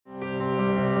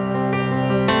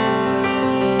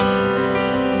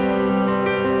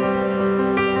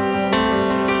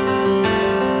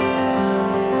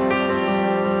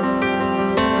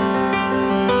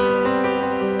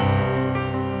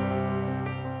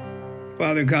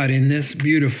Father God, in this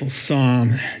beautiful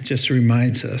psalm, it just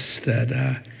reminds us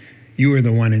that you are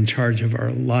the one in charge of our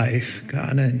life,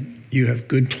 God, and you have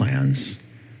good plans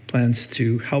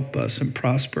to help us and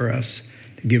prosper us,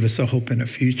 to give us a hope and a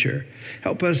future.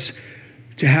 Help us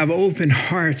to have open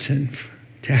hearts and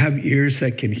to have ears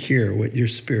that can hear what your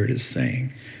Spirit is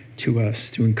saying to us,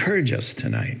 to encourage us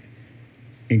tonight.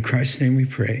 In Christ's name we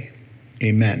pray.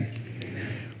 Amen.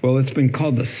 Well, it's been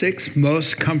called the 6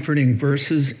 most comforting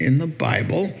verses in the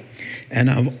Bible. And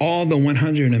of all the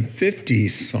 150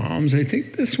 Psalms, I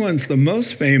think this one's the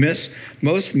most famous,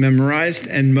 most memorized,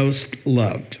 and most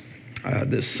loved.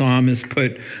 This psalm has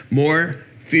put more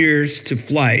fears to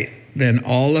flight than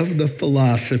all of the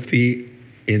philosophy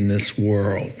in this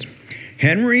world.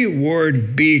 Henry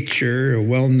Ward Beecher, a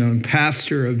well-known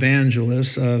pastor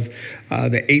evangelist of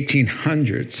the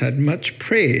 1800s, had much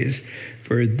praise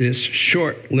for this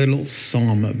short little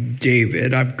Psalm of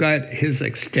David. I've got his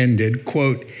extended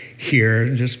quote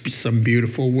here, just some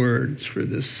beautiful words for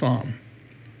this psalm.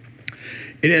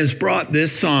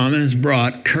 This psalm has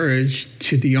brought courage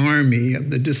to the army of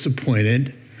the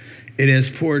disappointed. It has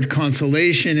poured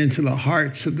consolation into the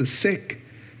hearts of the sick,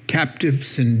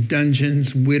 captives in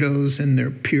dungeons, widows in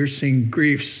their piercing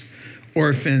griefs,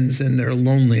 orphans in their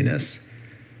loneliness.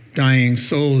 Dying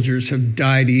soldiers have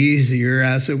died easier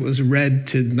as it was read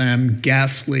to them.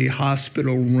 Ghastly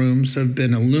hospital rooms have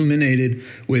been illuminated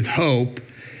with hope.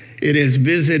 It has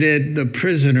visited the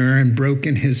prisoner and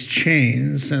broken his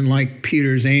chains, and like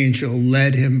Peter's angel,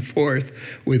 led him forth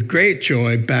with great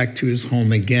joy back to his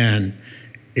home again.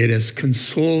 It has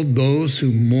consoled those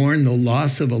who mourn the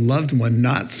loss of a loved one,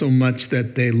 not so much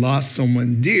that they lost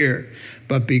someone dear,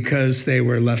 but because they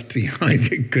were left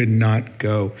behind and could not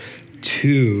go.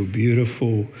 2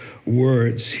 beautiful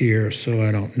words here, so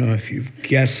I don't know if you've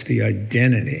guessed the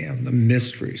identity of the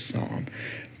mystery psalm,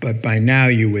 but by now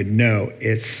you would know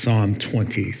it's Psalm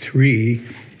 23,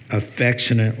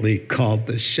 affectionately called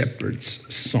the Shepherd's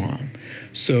Psalm.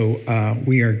 So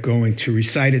we are going to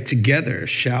recite it together,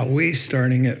 shall we?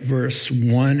 Starting at verse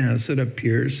 1 as it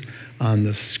appears on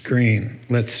the screen.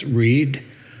 Let's read.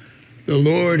 The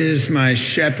Lord is my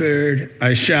shepherd,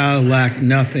 I shall lack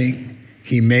nothing.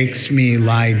 He makes me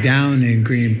lie down in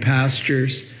green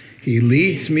pastures. He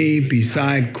leads me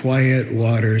beside quiet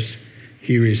waters.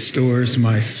 He restores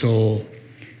my soul.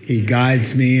 He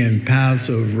guides me in paths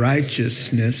of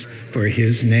righteousness for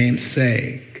his name's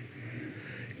sake.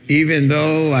 Even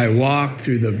though I walk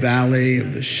through the valley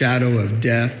of the shadow of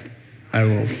death, I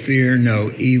will fear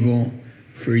no evil,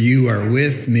 for you are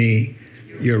with me.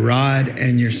 Your rod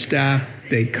and your staff,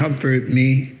 they comfort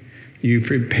me. You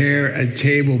prepare a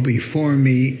table before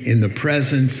me in the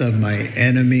presence of my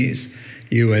enemies.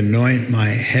 You anoint my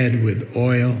head with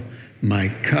oil. My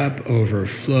cup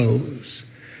overflows.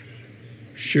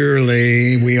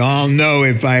 Surely, we all know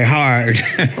it by heart.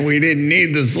 We didn't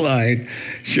need the slide.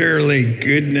 Surely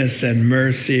goodness and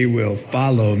mercy will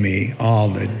follow me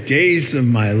all the days of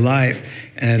my life,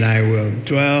 and I will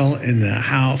dwell in the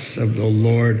house of the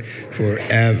Lord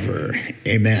forever.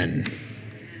 Amen.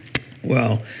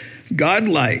 Well, God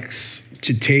likes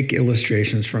to take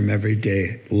illustrations from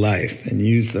everyday life and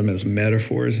use them as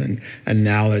metaphors and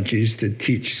analogies to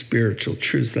teach spiritual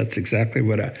truths. That's exactly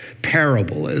what a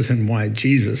parable is and why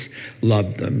Jesus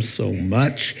loved them so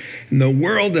much. And the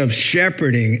world of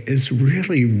shepherding is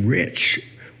really rich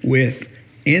with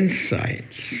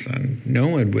insights. And no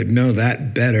one would know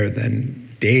that better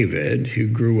than David, who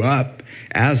grew up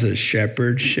as a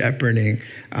shepherd, shepherding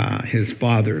his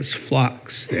father's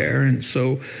flocks there. And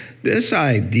so this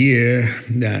idea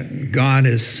that God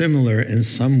is similar in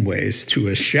some ways to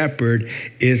a shepherd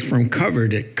is from cover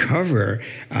to cover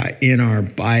in our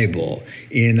Bible.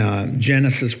 In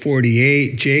Genesis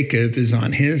 48, Jacob is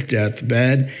on his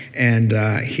deathbed, and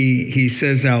he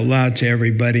says out loud to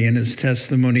everybody in his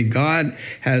testimony, God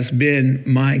has been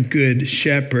my good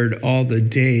shepherd all the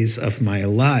days of my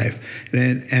life.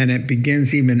 And it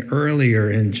begins even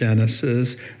earlier in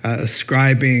Genesis,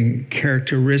 ascribing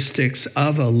characteristics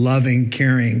of a loving,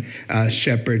 caring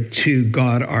shepherd to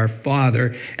God our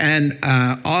Father, and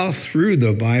all through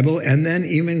the Bible, and then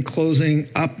even closing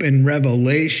up in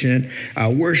Revelation,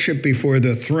 worship before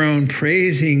the throne,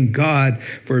 praising God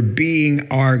for being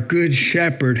our good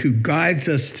shepherd who guides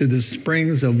us to the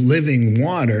springs of living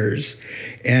waters,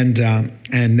 and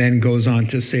then goes on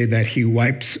to say that he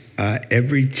wipes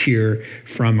every tear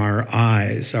from our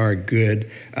eyes, our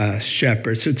good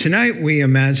shepherd. So tonight we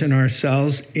imagine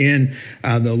ourselves in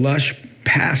the lush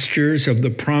pastures of the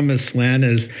promised land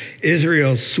as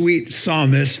Israel's sweet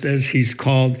psalmist, as he's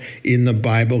called in the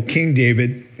Bible, King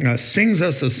David, sings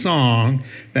us a song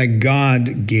that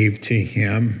God gave to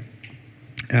him.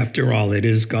 After all, it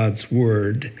is God's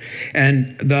word.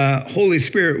 And the Holy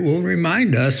Spirit will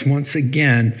remind us once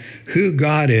again who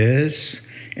God is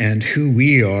and who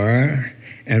we are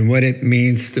and what it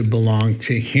means to belong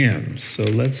to him. So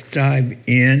let's dive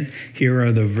in. Here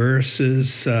are the verses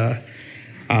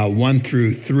 1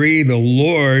 through 3. The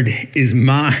Lord is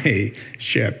my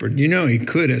shepherd. He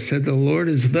could have said the Lord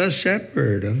is the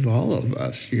shepherd of all of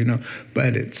us,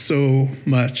 but it's so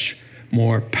much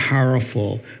more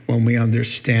powerful when we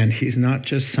understand he's not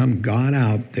just some God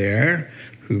out there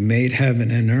who made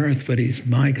heaven and earth, but he's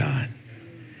my God.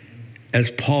 As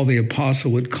Paul the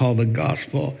Apostle would call the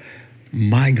gospel,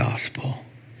 my gospel.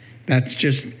 That's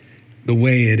just the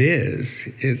way it is.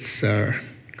 It's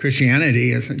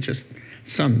Christianity isn't just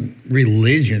some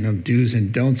religion of do's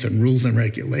and don'ts and rules and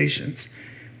regulations.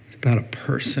 It's about a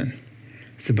person.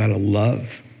 It's about a love.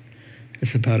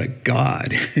 It's about a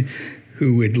God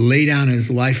who would lay down his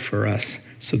life for us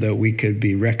so that we could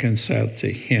be reconciled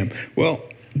to him. Well,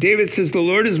 David says, the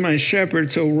Lord is my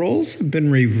shepherd. So roles have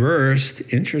been reversed.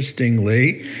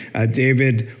 Interestingly,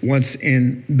 David, once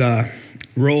in the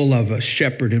role of a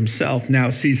shepherd himself,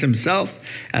 now sees himself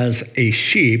as a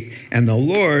sheep and the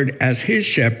Lord as his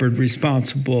shepherd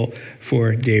responsible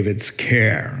for David's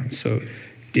care. So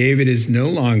David is no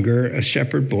longer a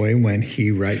shepherd boy when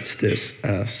he writes this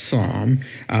psalm.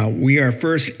 We are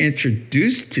first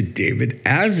introduced to David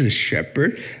as a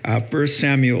shepherd. 1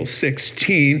 Samuel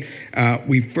 16,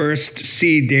 we first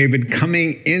see David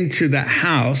coming into the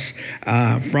house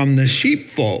from the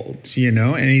sheepfold,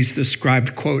 and he's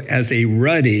described, quote, as a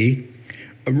ruddy.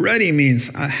 A ruddy means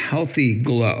a healthy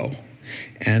glow.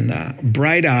 And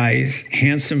bright eyes,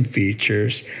 handsome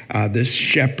features, this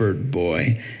shepherd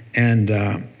boy.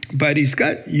 But he's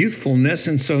got youthfulness,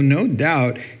 and so no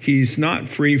doubt he's not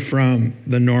free from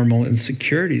the normal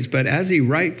insecurities. But as he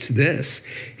writes this,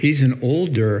 he's an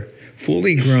older,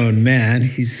 fully grown man.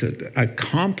 He's an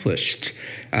accomplished,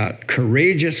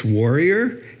 courageous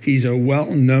warrior. He's a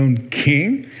well-known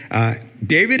king.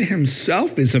 David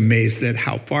himself is amazed at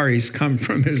how far he's come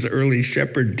from his early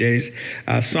shepherd days.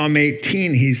 Psalm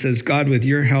 18, he says, God, with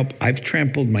your help, I've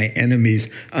trampled my enemies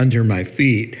under my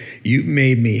feet. You've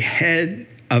made me head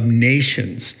of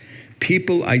nations.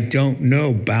 People I don't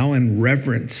know bow in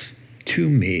reverence to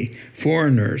me.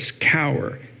 Foreigners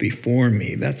cower before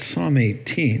me. That's Psalm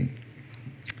 18.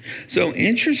 So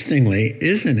interestingly,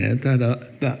 isn't it,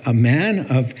 that a man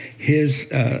of his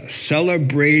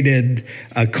celebrated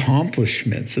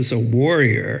accomplishments as a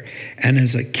warrior and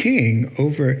as a king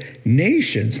over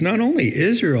nations, not only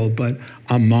Israel, but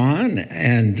Ammon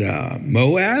and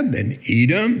Moab and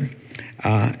Edom,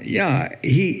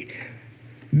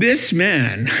 this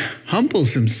man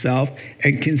humbles himself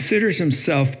and considers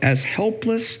himself as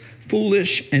helpless,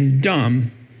 foolish, and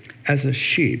dumb as a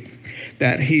sheep,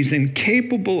 that he's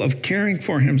incapable of caring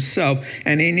for himself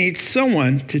and he needs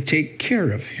someone to take care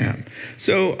of him.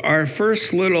 So our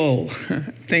first little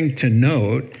thing to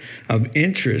note of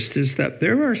interest is that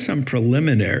there are some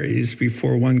preliminaries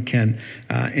before one can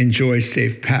enjoy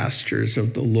safe pastures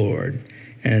of the Lord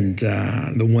and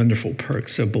the wonderful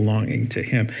perks of belonging to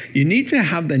him. You need to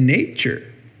have the nature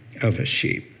of a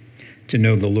sheep to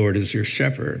know the Lord is your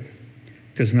shepherd,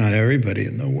 because not everybody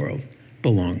in the world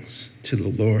belongs to the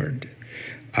Lord.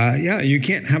 You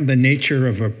can't have the nature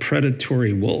of a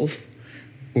predatory wolf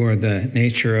or the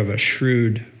nature of a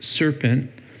shrewd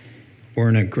serpent or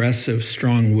an aggressive,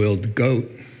 strong-willed goat.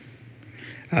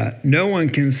 No one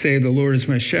can say the Lord is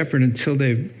my shepherd until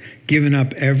they've given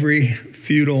up every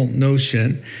futile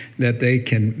notion that they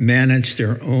can manage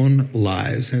their own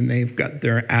lives and they've got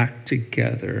their act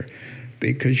together,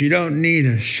 because you don't need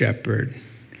a shepherd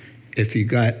if you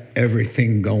got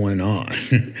everything going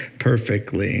on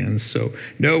perfectly. And so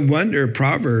no wonder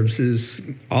Proverbs is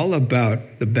all about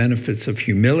the benefits of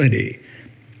humility.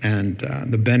 And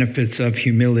the benefits of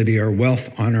humility are wealth,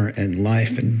 honor, and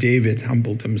life. And David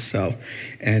humbled himself.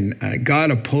 And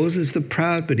God opposes the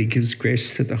proud, but he gives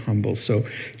grace to the humble. So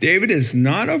David is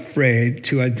not afraid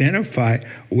to identify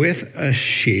with a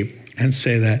sheep and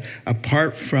say that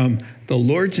apart from the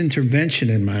Lord's intervention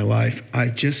in my life, I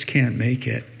just can't make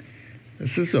it.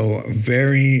 This is a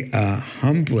very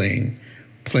humbling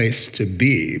place to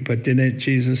be. But didn't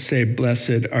Jesus say,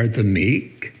 blessed are the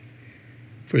meek?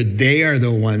 For they are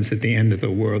the ones at the end of the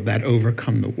world that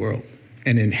overcome the world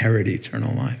and inherit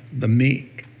eternal life. The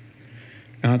meek.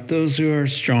 Not those who are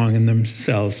strong in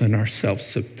themselves and are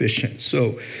self-sufficient.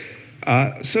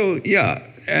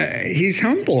 He's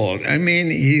humbled. I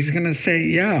mean, he's going to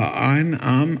say,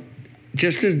 I'm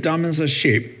just as dumb as a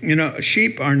sheep.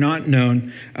 Sheep are not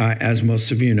known, as most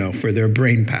of you know, for their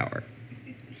brain power.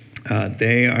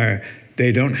 They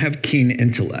They don't have keen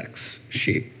intellects,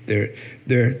 sheep. They're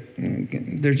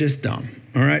just dumb.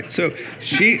 All right. So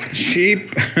sheep,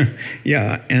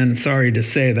 yeah. And sorry to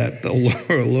say that the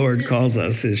Lord calls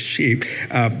us his sheep,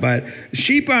 but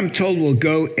sheep, I'm told, will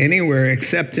go anywhere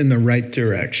except in the right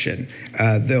direction.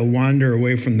 They'll wander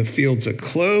away from the fields of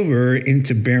clover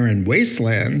into barren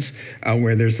wastelands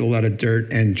where there's a lot of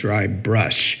dirt and dry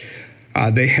brush.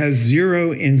 They have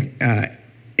zero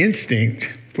instinct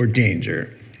for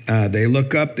danger. They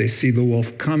look up, they see the wolf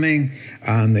coming,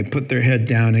 and they put their head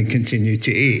down and continue to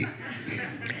eat.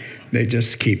 They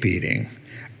just keep eating.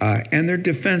 And they're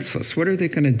defenseless. What are they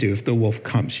going to do if the wolf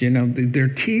comes? You know, their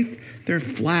teeth, they're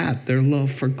flat. They're low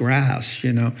for grass,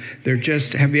 you know. They're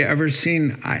just, have you ever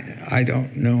seen, I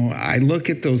don't know. I look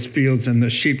at those fields and the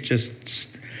sheep just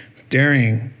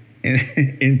staring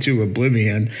into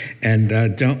oblivion and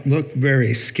don't look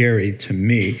very scary to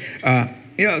me.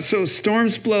 So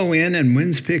storms blow in and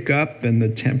winds pick up and the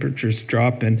temperatures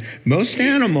drop, and most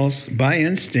animals by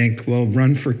instinct will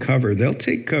run for cover. They'll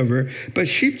take cover, but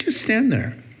sheep just stand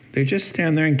there. They just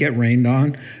stand there and get rained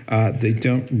on. They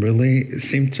don't really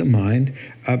seem to mind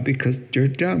because they're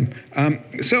dumb.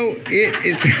 So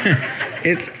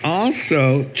it's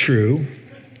also true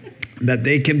that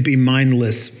they can be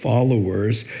mindless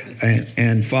followers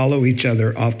and follow each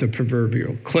other off the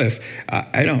proverbial cliff.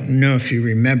 I don't know if you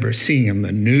remember seeing in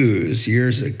the news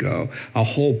years ago a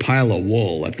whole pile of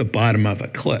wool at the bottom of a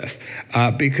cliff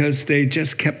because they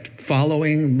just kept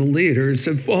following the leaders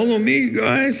and follow me,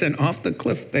 guys, and off the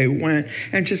cliff they went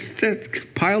and just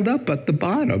piled up at the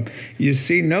bottom. You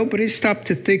see, nobody stopped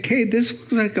to think, hey, this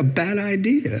looks like a bad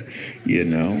idea, you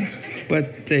know,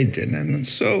 but they didn't. And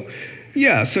so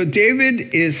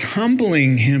David is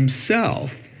humbling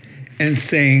himself and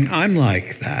saying, I'm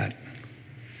like that.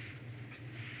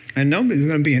 And nobody's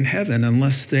going to be in heaven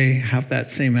unless they have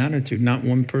that same attitude. Not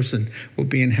one person will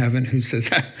be in heaven who says,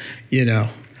 you know,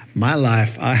 my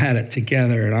life, I had it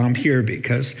together and I'm here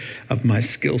because of my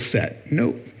skill set.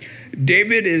 Nope.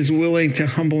 David is willing to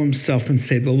humble himself and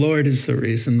say, the Lord is the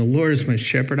reason. The Lord is my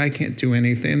shepherd. I can't do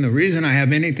anything. The reason I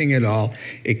have anything at all,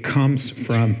 it comes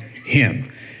from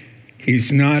him.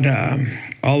 He's not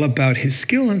all about his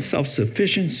skill and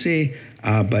self-sufficiency,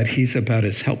 but he's about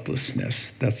his helplessness.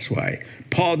 That's why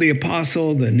Paul the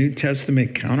Apostle, the New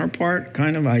Testament counterpart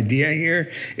kind of idea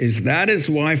here, that is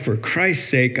why for Christ's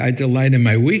sake I delight in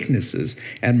my weaknesses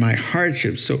and my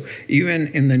hardships. So even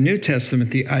in the New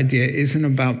Testament, the idea isn't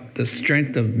about the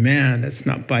strength of man. It's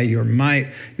not by your might,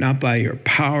 not by your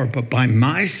power, but by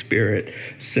my Spirit,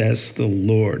 says the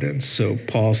Lord. And so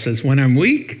Paul says, when I'm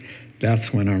weak,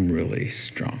 that's when I'm really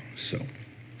strong.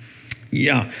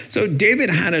 So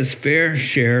David had his fair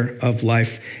share of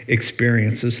life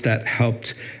experiences that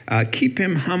helped keep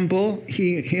him humble.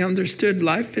 He understood his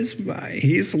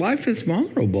life is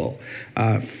vulnerable,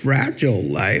 fragile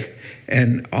life,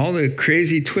 and all the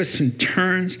crazy twists and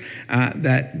turns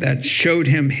that showed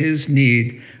him his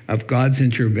need of God's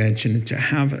intervention, to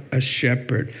have a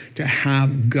shepherd, to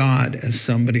have God as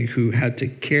somebody who had to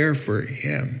care for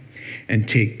him and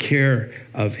take care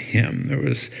of him. There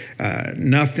was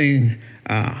nothing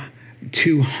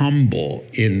too humble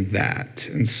in that.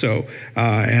 And so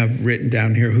I have written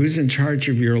down here, who's in charge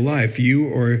of your life, you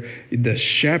or the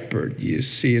shepherd? You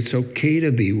see, it's okay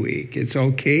to be weak. It's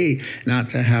okay not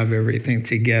to have everything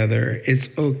together. It's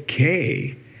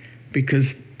okay because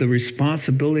the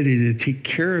responsibility to take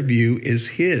care of you is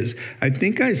his. I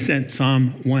think I sent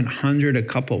Psalm 100, a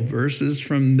couple verses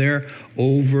from there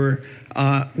over.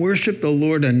 Worship the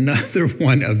Lord, another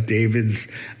one of David's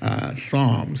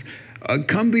Psalms.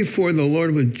 Come before the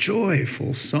Lord with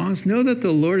joyful songs. Know that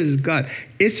the Lord is God.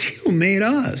 It's he who made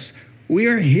us. We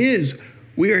are his.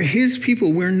 We are his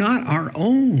people. We're not our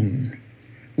own.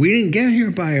 We didn't get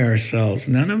here by ourselves.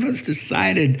 None of us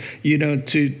decided,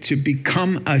 to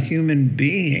become a human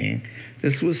being.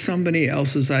 This was somebody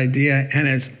else's idea, and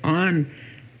it's on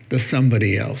the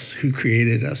somebody else who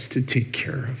created us to take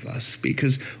care of us,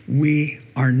 because we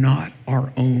are not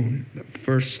our own.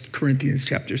 1 Corinthians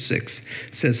chapter 6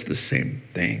 says the same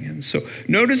thing. And so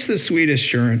notice the sweet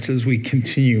assurance as we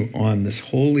continue on this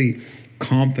holy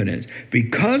confidence.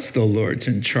 Because the Lord's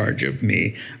in charge of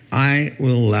me, I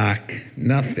will lack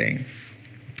nothing.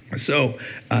 So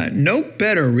no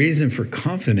better reason for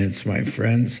confidence, my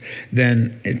friends,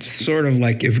 than it's sort of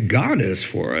like, if God is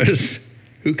for us,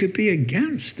 who could be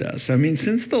against us? I mean,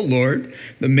 since the Lord,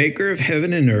 the maker of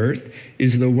heaven and earth,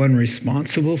 is the one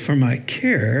responsible for my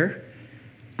care,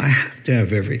 I have to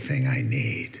have everything I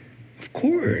need. Of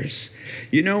course.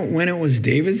 When it was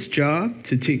David's job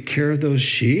to take care of those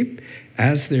sheep,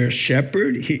 as their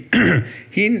shepherd,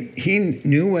 he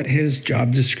knew what his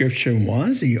job description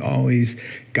was. He always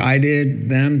guided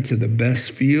them to the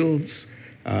best fields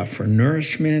for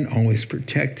nourishment, always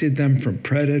protected them from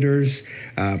predators.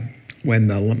 When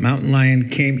the mountain lion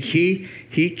came,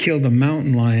 he killed the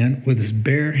mountain lion with his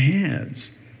bare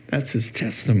hands. That's his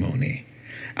testimony.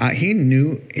 He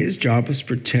knew his job was to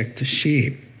protect the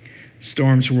sheep.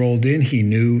 Storms rolled in. He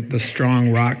knew the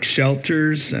strong rock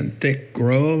shelters and thick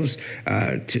groves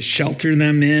to shelter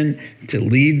them in, to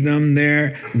lead them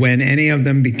there. When any of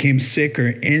them became sick or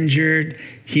injured,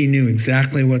 he knew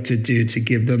exactly what to do to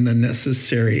give them the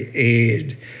necessary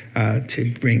aid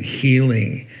to bring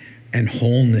healing and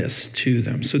wholeness to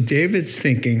them. So David's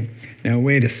thinking, now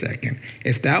wait a second,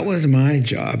 if that was my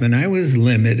job and I was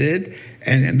limited,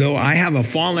 and though I have a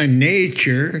fallen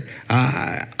nature,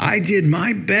 I did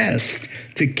my best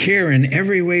to care in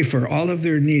every way for all of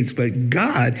their needs. But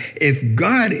God, if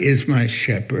God is my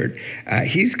shepherd,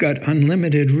 he's got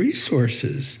unlimited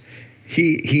resources.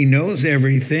 He knows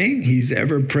everything. He's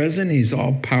ever present. He's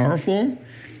all powerful.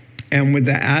 And with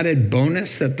the added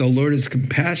bonus that the Lord is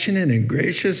compassionate and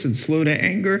gracious and slow to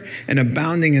anger and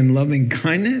abounding in loving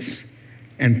kindness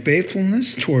and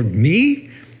faithfulness toward me.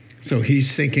 So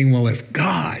he's thinking, well, if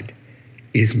God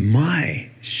is my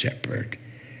shepherd,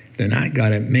 then I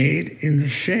got it made in the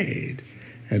shade,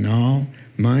 and all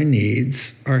my needs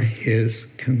are his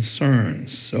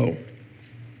concerns. So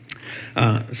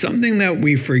something that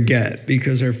we forget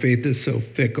because our faith is so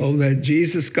fickle, that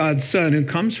Jesus, God's Son, who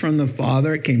comes from the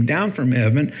Father, came down from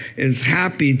heaven, is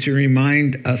happy to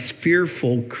remind us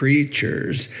fearful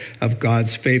creatures of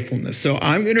God's faithfulness. So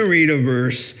I'm going to read a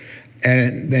verse,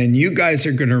 and then you guys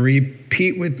are going to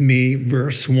repeat with me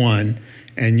verse 1,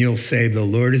 and you'll say, the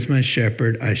Lord is my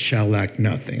shepherd, I shall lack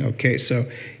nothing. Okay, so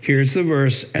here's the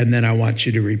verse, and then I want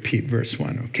you to repeat verse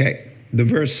 1, okay? The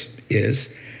verse is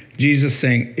Jesus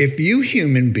saying, if you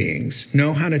human beings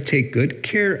know how to take good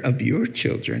care of your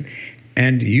children,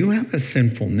 and you have a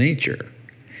sinful nature,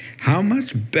 how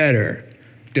much better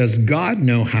does God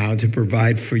know how to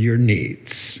provide for your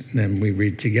needs? And then we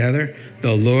read together,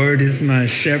 the Lord is my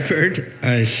shepherd,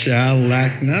 I shall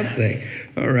lack nothing.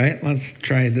 All right, let's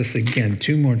try this again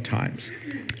 2 more times.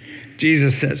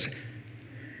 Jesus says,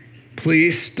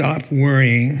 please stop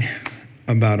worrying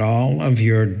about all of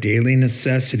your daily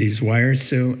necessities. Why are you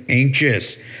so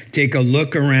anxious? Take a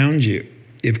look around you.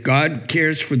 If God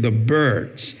cares for the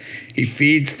birds, he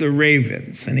feeds the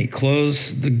ravens, and he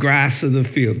clothes the grass of the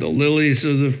field, the lilies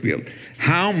of the field,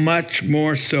 how much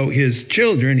more so his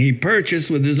children he purchased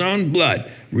with his own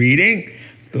blood. Reading,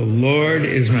 the Lord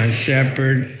is my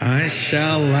shepherd, I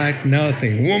shall lack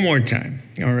nothing. One more time.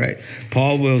 All right.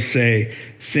 Paul will say,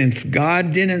 since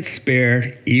God didn't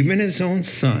spare even his own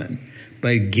son,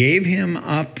 but gave him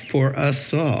up for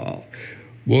us all,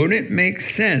 won't it make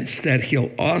sense that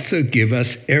he'll also give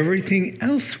us everything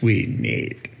else we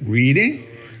need? Reading,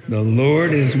 the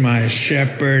Lord is my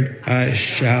shepherd, I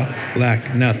shall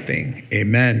lack nothing.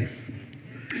 Amen.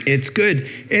 It's good.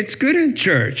 It's good in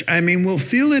church. I mean, we'll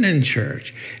feel it in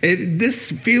church. This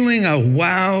feeling of,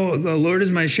 wow, the Lord is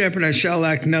my shepherd, I shall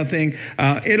lack nothing,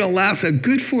 it'll last a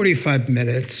good 45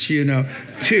 minutes,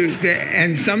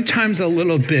 and sometimes a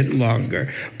little bit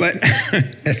longer. But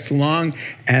as long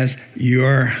as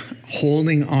you're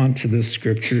holding on to the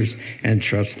scriptures and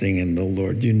trusting in the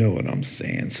Lord, you know what I'm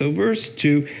saying. So verse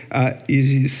 2,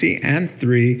 you see, and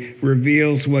 3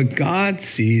 reveals what God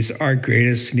sees our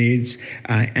greatest needs,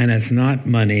 and it's not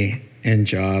money and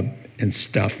job and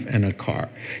stuff and a car.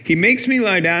 He makes me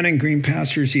lie down in green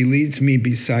pastures. He leads me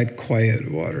beside quiet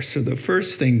water. So the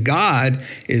first thing God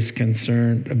is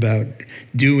concerned about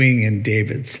doing in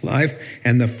David's life,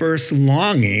 and the first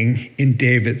longing in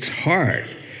David's heart,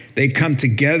 they come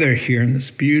together here in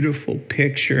this beautiful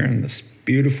picture and this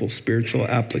beautiful spiritual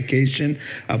application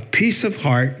of peace of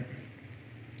heart,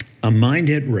 a mind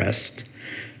at rest,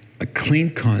 a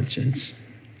clean conscience,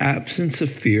 absence of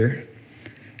fear,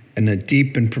 and a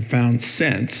deep and profound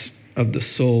sense of the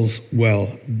soul's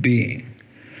well-being.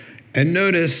 And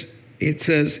notice it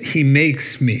says, he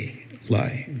makes me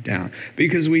lie down,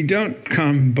 because we don't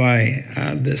come by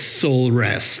this soul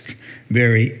rest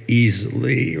very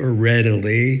easily or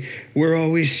readily. We're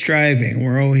always striving.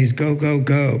 We're always go, go,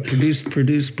 go,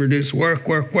 produce,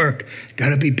 work.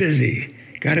 Gotta be busy.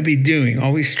 Got to be doing,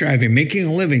 always striving, making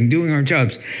a living, doing our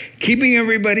jobs, keeping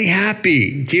everybody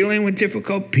happy, dealing with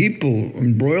difficult people,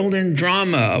 embroiled in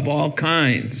drama of all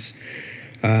kinds,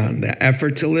 the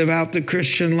effort to live out the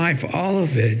Christian life, all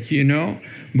of it,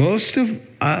 Most of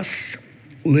us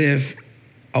live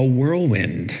a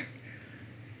whirlwind,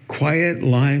 quiet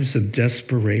lives of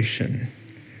desperation,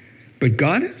 But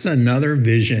God has another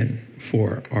vision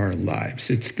for our lives.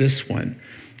 It's this one: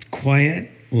 quiet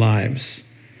lives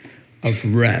of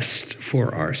rest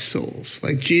for our souls.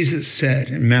 Like Jesus said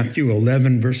in Matthew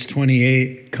 11, verse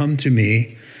 28, "Come to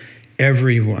me,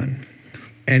 anyone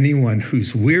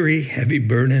who's weary, heavy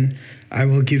burden, I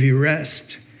will give you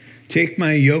rest. Take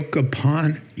my yoke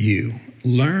upon you.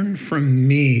 Learn from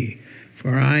me,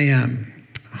 for I am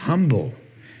humble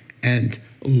and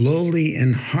lowly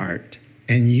in heart,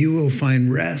 and you will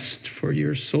find rest for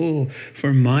your soul.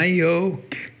 For my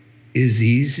yoke is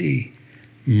easy,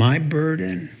 my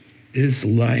burden is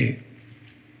light,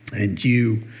 and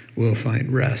you will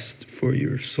find rest for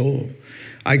your soul."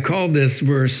 I call this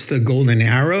verse the golden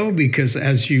arrow because,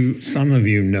 as some of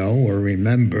you know or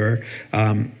remember,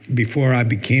 before I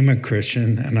became a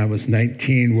Christian and I was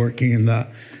 19, working in the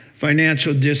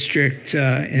financial district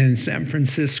in San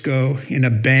Francisco in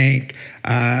a bank,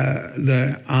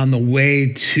 on the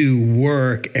way to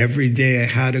work every day I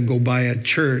had to go by a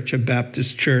church, a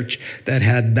Baptist church that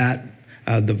had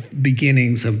the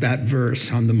beginnings of that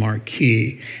verse on the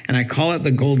marquee. And I call it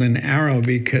the golden arrow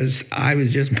because I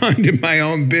was just minding my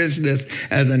own business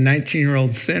as a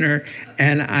 19-year-old sinner.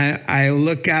 And I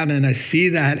look out and I see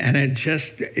that, and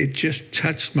it just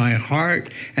touched my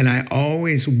heart. And I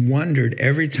always wondered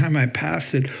every time I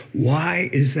passed it, why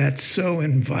is that so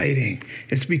inviting?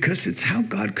 It's because it's how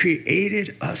God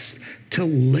created us to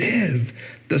live.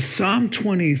 The Psalm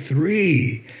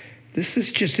 23, this is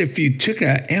just, if you took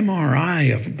an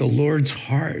MRI of the Lord's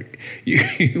heart,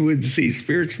 you would see,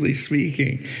 spiritually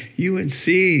speaking, you would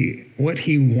see what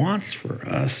he wants for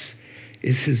us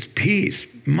is his peace.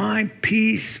 My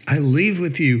peace I leave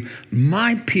with you.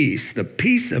 My peace, the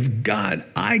peace of God,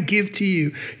 I give to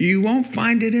you. You won't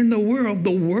find it in the world.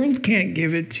 The world can't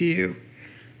give it to you,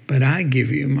 but I give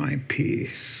you my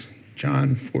peace.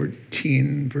 John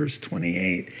 14, verse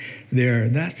 28. There,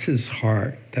 that's his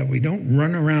heart, that we don't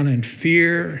run around in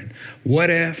fear and what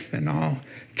if and all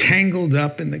tangled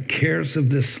up in the cares of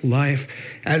this life,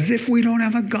 as if we don't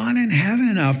have a God in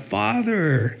heaven, a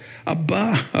Father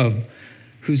above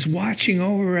who's watching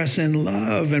over us in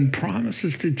love and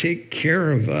promises to take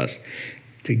care of us,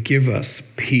 to give us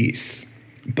peace.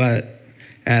 But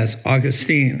as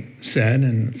Augustine said,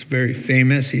 and it's very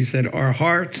famous, he said, "Our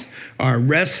hearts are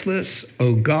restless,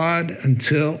 O God,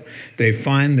 until they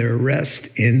find their rest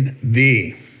in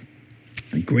thee."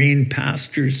 Green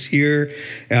pastures here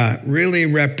really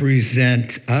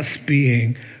represent us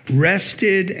being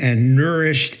rested and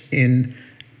nourished in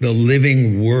the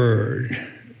living word,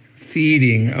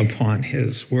 feeding upon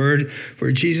his word.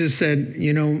 For Jesus said,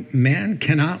 man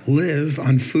cannot live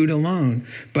on food alone,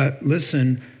 but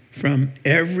listen, from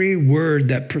every word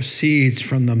that proceeds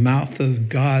from the mouth of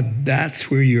God, that's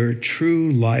where your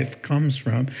true life comes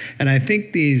from. And I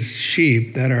think these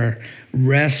sheep that are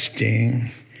resting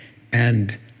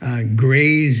and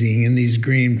grazing in these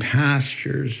green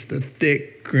pastures, the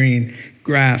thick green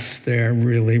grass there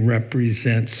really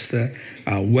represents the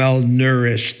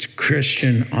well-nourished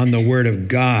Christian on the Word of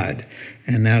God.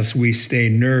 And as we stay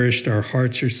nourished, our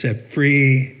hearts are set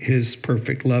free. His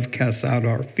perfect love casts out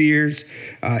our fears.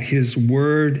 His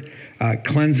word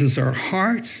cleanses our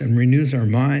hearts and renews our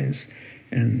minds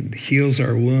and heals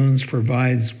our wounds,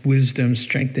 provides wisdom,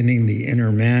 strengthening the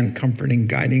inner man, comforting,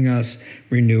 guiding us,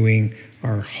 renewing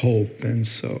our hope. And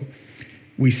so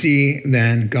we see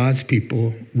then God's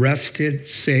people rested,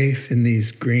 safe in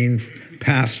these green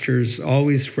pastures,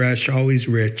 always fresh, always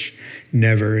rich,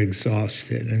 never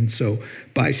exhausted. And so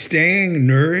by staying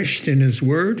nourished in his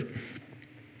word,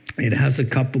 it has a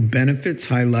couple benefits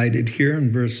highlighted here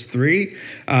in verse 3.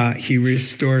 He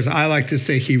restores, I like to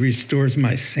say he restores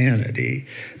my sanity,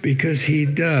 because he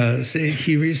does.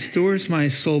 He restores my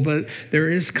soul, but there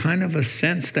is kind of a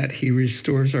sense that he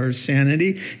restores our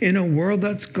sanity in a world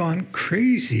that's gone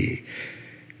crazy.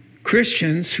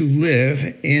 Christians who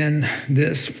live in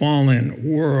this fallen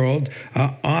world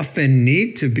often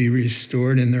need to be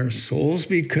restored in their souls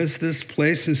because this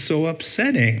place is so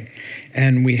upsetting.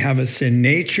 And we have a sin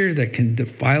nature that can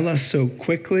defile us so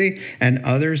quickly, and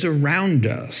others around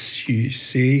us, you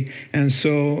see. And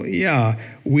so,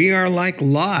 we are like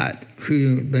Lot,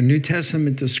 who the New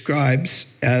Testament describes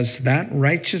as that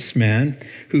righteous man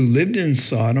who lived in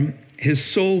Sodom. His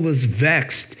soul was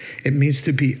vexed. It means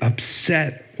to be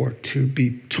upset or to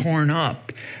be torn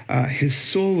up. His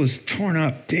soul was torn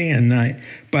up day and night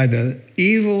by the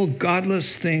evil,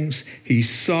 godless things he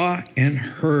saw and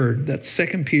heard. That's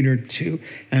 2 Peter 2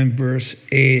 and verse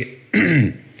 8.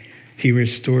 He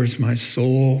restores my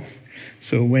soul.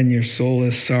 So when your soul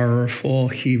is sorrowful,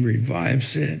 he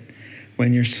revives it.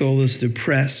 When your soul is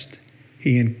depressed,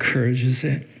 he encourages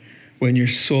it. when your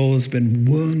soul has been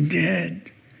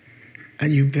wounded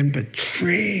and you've been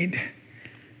betrayed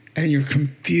and you're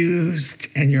confused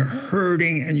and you're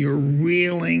hurting and you're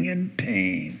reeling in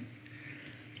pain,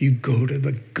 you go to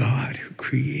the God who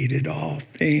created all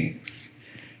things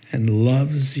and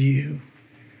loves you,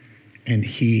 and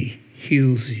he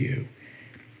heals you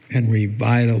and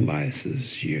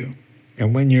revitalizes you.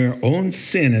 And when your own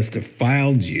sin has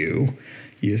defiled you,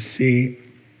 you see,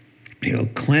 he'll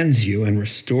cleanse you and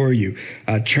restore you.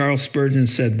 Charles Spurgeon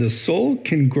said, the soul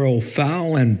can grow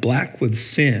foul and black with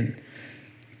sin,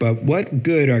 but what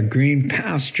good are green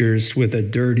pastures with a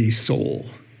dirty soul,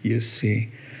 you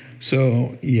see?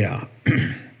 So, yeah,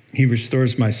 he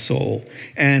restores my soul.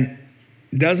 And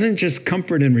doesn't just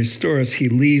comfort and restore us, he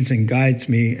leads and guides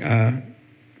me.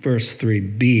 Verse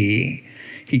 3b,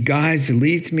 he guides and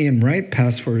leads me in right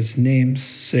paths for his name's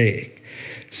sake.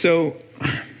 So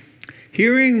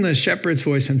hearing the shepherd's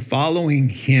voice and following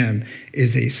him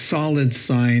is a solid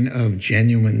sign of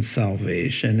genuine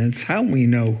salvation. It's how we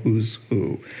know who's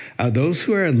who. Those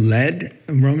who are led,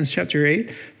 in Romans chapter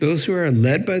 8, those who are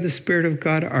led by the Spirit of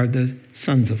God are the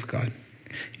sons of God.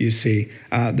 You see,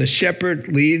 the shepherd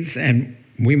leads and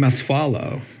we must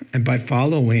follow. And by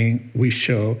following, we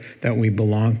show that we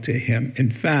belong to him.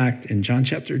 In fact, in John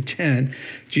chapter 10,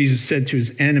 Jesus said to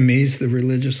his enemies, the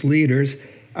religious leaders,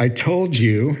 I told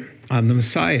you I'm the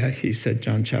Messiah, he said,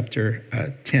 John chapter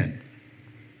 10.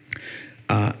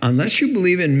 Unless you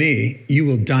believe in me, you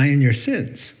will die in your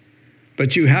sins.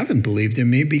 But you haven't believed in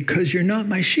me because you're not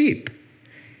my sheep.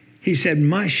 He said,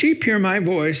 my sheep hear my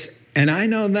voice, and I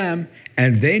know them,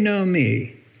 and they know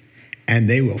me, and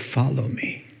they will follow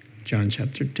me. John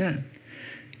chapter 10.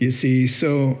 You see,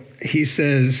 so he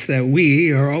says that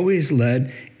we are always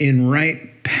led in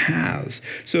right paths.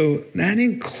 So that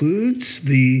includes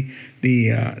the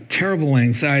terrible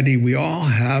anxiety we all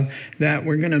have that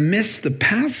we're going to miss the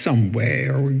path some way,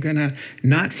 or we're going to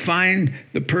not find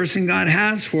the person God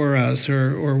has for us,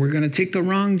 or we're going to take the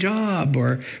wrong job,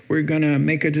 or we're going to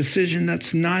make a decision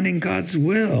that's not in God's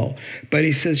will. But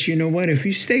he says, you know what? If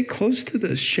you stay close to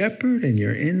the shepherd and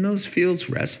you're in those fields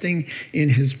resting in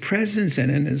his presence and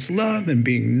in his love and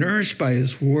being nourished by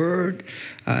his word,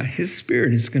 his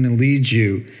Spirit is going to lead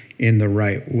you in the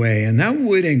right way. And that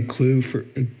would include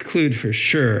for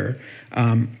sure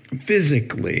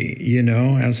physically,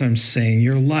 as I'm saying,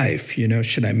 your life.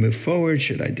 Should I move forward?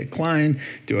 Should I decline?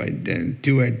 Do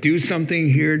I do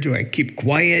something here? Do I keep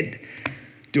quiet?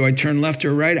 Do I turn left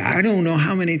or right? I don't know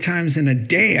how many times in a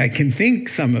day I can think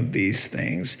some of these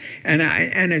things.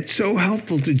 And it's so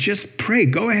helpful to just pray.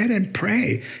 Go ahead and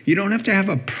pray. You don't have to have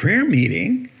a prayer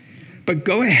meeting. But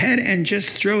go ahead and just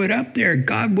throw it up there.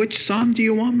 God, which psalm do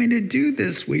you want me to do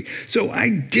this week? So I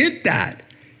did that.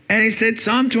 And he said,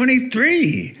 Psalm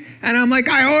 23. And I'm like,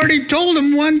 I already told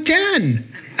him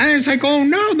 110. And it's like, oh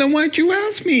no, then why'd you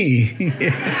ask me?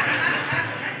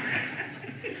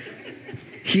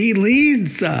 He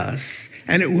leads us.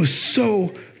 And it was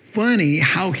so funny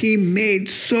how he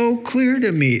made so clear to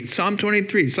me. Psalm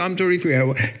 23.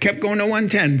 I kept going to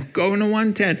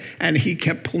 110, and he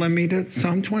kept pulling me to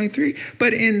Psalm 23.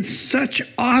 But in such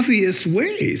obvious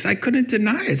ways, I couldn't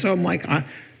deny it. So I'm like,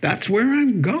 that's where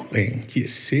I'm going, you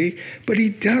see. But he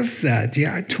does that.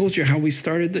 Yeah, I told you how we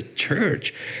started the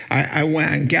church. I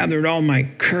went and gathered all my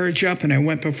courage up, and I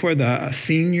went before the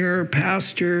senior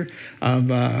pastor of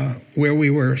where we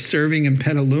were serving in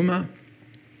Petaluma.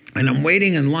 And I'm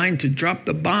waiting in line to drop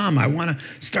the bomb. I want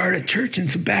to start a church in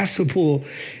Sebastopol.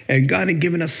 And God had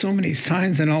given us so many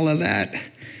signs and all of that.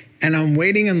 And I'm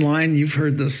waiting in line. You've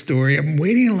heard the story. I'm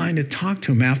waiting in line to talk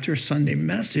to him after a Sunday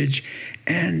message.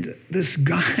 And this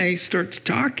guy starts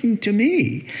talking to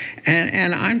me.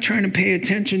 And I'm trying to pay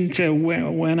attention to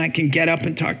when I can get up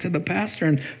and talk to the pastor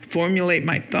and formulate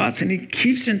my thoughts. And he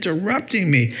keeps interrupting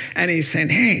me. And he's saying,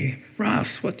 hey, Ross,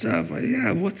 what's up?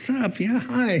 Yeah, what's up? Yeah,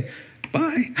 hi.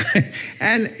 Bye.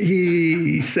 And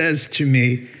he says to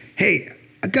me, hey,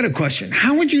 I've got a question.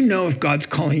 How would you know if God's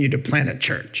calling you to plant a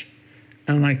church?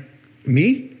 And I'm like,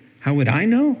 me? How would I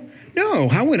know? No,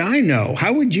 how would I know?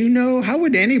 How would you know? How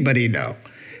would anybody know?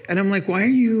 And I'm like, why are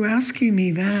you asking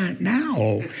me that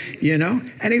now?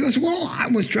 And he goes, well, I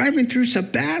was driving through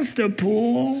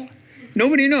Sebastopol.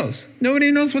 Nobody knows.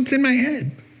 Nobody knows what's in my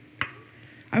head.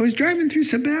 I was driving through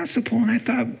Sebastopol, and I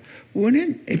thought,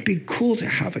 wouldn't it be cool to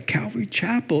have a Calvary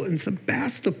Chapel in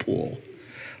Sebastopol?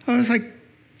 I was like,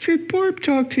 did Barb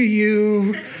talk to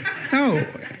you? No,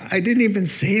 I didn't even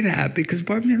say that because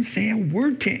Barb didn't say a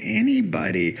word to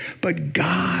anybody. But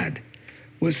God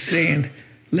was saying,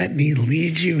 let me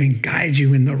lead you and guide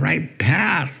you in the right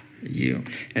path. You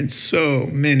and so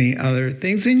many other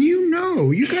things. And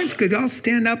you guys could all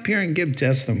stand up here and give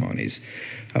testimonies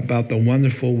about the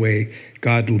wonderful way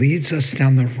God leads us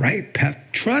down the right path.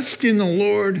 Trust in the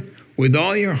Lord with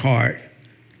all your heart.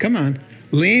 Come on.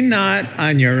 Lean not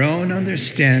on your own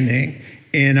understanding.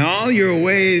 In all your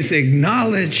ways,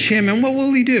 acknowledge him. And what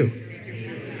will he do?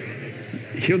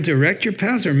 He'll direct your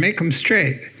paths or make them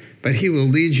straight. But he will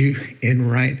lead you in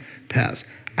right paths.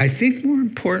 I think more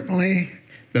importantly,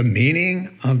 the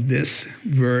meaning of this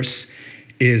verse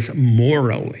is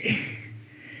morally.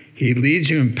 He leads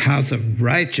you in paths of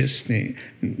righteousness,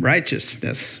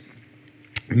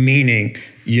 meaning,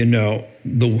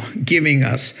 giving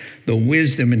us the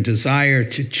wisdom and desire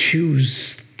to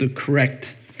choose the correct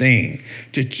thing.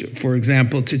 For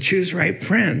example, to choose right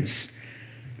friends.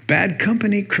 Bad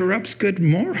company corrupts good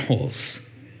morals.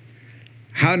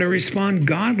 How to respond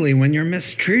godly when you're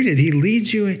mistreated. He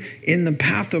leads you in the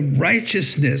path of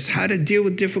righteousness. How to deal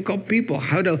with difficult people.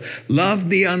 How to love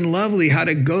the unlovely. How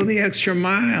to go the extra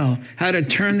mile. How to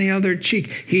turn the other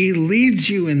cheek. He leads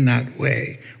you in that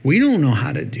way. We don't know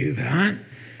how to do that.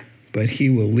 But he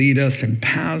will lead us in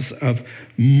paths of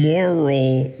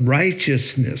moral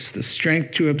righteousness, the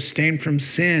strength to abstain from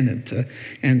sin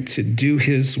and to do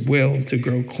his will, to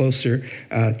grow closer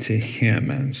to him.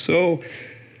 And so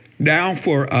now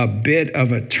for a bit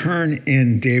of a turn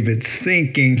in David's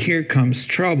thinking, here comes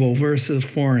trouble, verses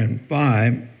 4 and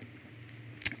 5.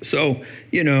 So,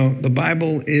 the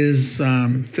Bible is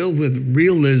filled with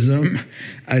realism.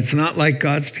 It's not like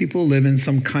God's people live in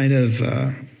some kind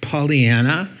of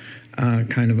Pollyanna,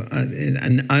 kind of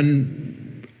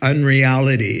an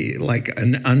unreality, like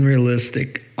an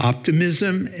unrealistic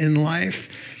optimism in life.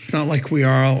 It's not like we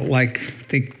are all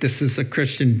think this is a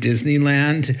Christian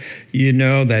Disneyland,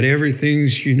 that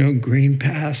everything's, green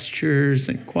pastures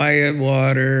and quiet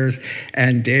waters.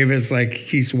 And David's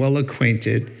he's well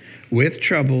acquainted with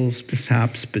troubles,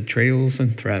 mishaps, betrayals,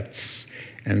 and threats.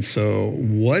 And so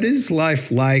what is life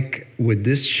like with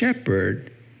this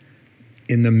shepherd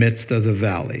in the midst of the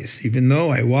valleys? Even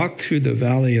though I walk through the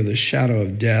valley of the shadow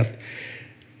of death,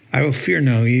 I will fear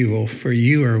no evil, for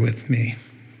you are with me.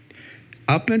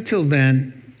 Up until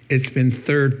then, it's been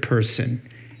third person.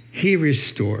 He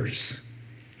restores.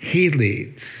 He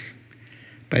leads.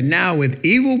 But now with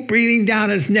evil breathing down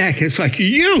his neck, it's like,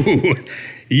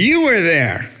 you were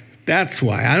there. That's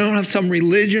why. I don't have some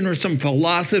religion or some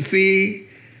philosophy.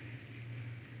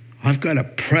 I've got a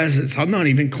presence. I'm not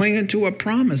even clinging to a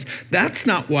promise. That's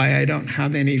not why I don't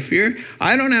have any fear.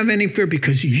 I don't have any fear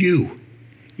because you,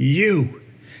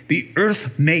 the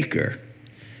earth maker,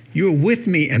 you're with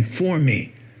me and for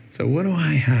me. So what do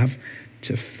I have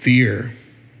to fear?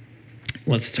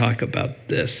 Let's talk about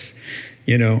this.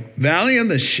 Valley of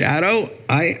the shadow,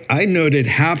 I noted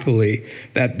happily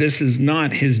that this is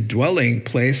not his dwelling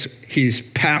place. He's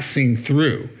passing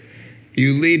through.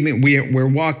 You lead me, we're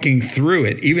walking through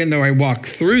it. Even though I walk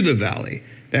through the valley,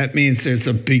 that means there's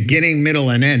a beginning, middle,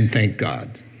 and end, thank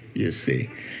God, you see.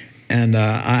 And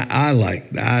I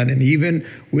like that. And even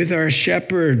with our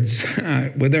shepherds,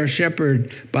 with our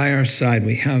shepherd by our side,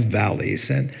 we have valleys.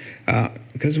 And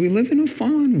because we live in a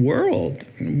fallen world,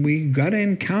 we got to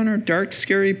encounter dark,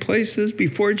 scary places.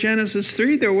 Before Genesis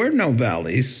 3, there were no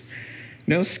valleys,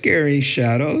 no scary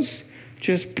shadows,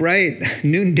 just bright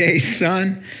noonday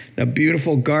sun, a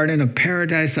beautiful garden of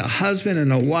paradise, a husband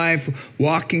and a wife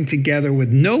walking together with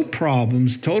no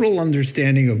problems, total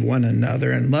understanding of one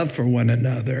another and love for one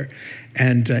another,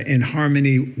 and in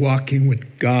harmony walking with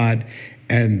God.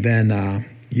 And then,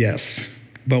 yes,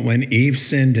 but when Eve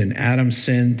sinned and Adam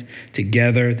sinned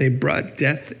together, they brought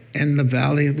death in the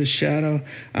valley of the shadow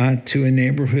to a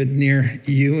neighborhood near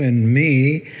you and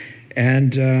me.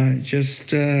 And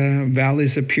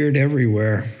valleys appeared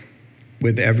everywhere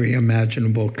with every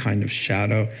imaginable kind of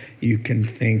shadow you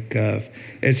can think of.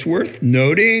 It's worth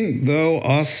noting, though,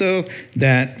 also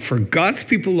that for God's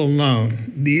people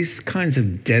alone, these kinds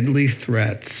of deadly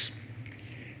threats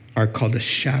are called a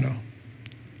shadow.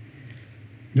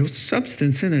 No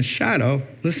substance in a shadow.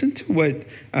 Listen to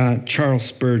what Charles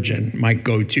Spurgeon, my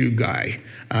go-to guy,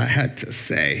 had to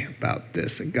say about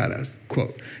this. I got a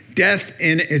quote. Death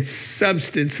in its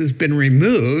substance has been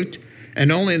removed,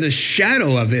 and only the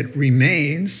shadow of it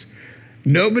remains.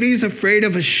 Nobody's afraid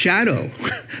of a shadow,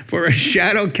 for a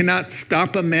shadow cannot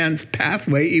stop a man's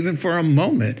pathway even for a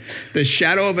moment. The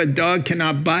shadow of a dog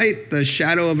cannot bite. The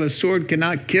shadow of a sword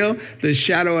cannot kill. The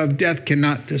shadow of death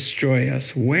cannot destroy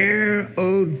us. Where,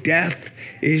 O death,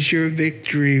 is your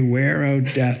victory? Where, O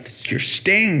death, is your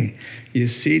sting? You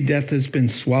see, death has been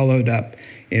swallowed up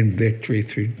in victory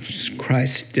through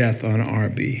Christ's death on our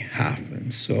behalf.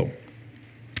 And so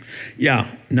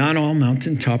Yeah, not all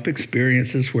mountaintop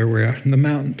experiences where we're on the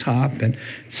mountaintop and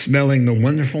smelling the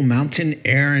wonderful mountain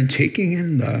air and taking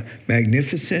in the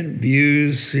magnificent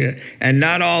views, and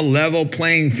not all level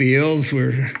playing fields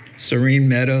where serene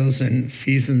meadows and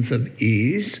seasons of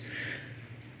ease.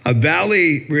 A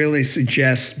valley really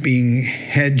suggests being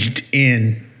hedged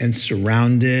in and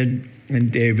surrounded,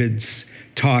 and David's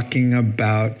talking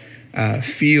about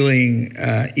feeling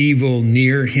evil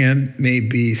near him.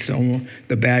 Maybe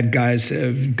the bad guys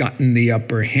have gotten the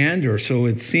upper hand, or so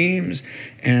it seems,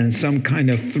 and some kind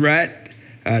of threat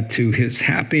to his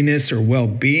happiness or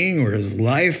well-being or his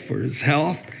life or his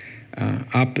health,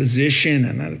 opposition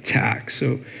and an attack.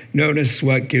 So notice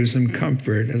what gives him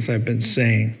comfort, as I've been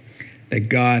saying, that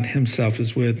God himself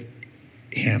is with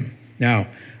him. Now,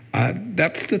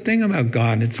 that's the thing about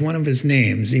God. It's one of his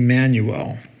names,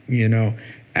 Emmanuel,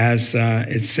 as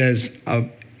it says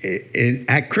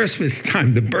at Christmas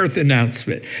time, the birth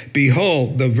announcement.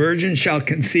 Behold, the virgin shall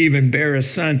conceive and bear a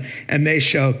son, and they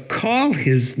shall call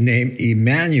his name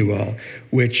Emmanuel,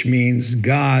 which means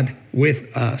God with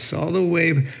us. All the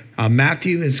way,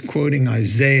 Matthew is quoting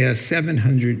Isaiah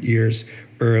 700 years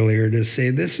earlier to say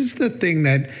this is the thing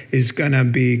that is going to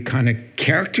be kind of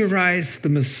characterize the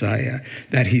Messiah,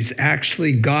 that he's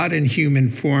actually God in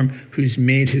human form who's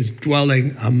made his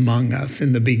dwelling among us.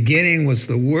 In the beginning was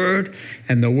the Word,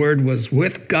 and the Word was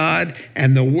with God,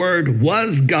 and the Word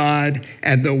was God,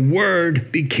 and the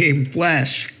Word became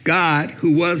flesh. God,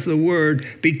 who was the Word,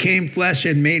 became flesh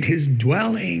and made his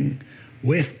dwelling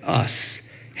with us.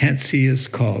 Hence he is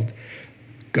called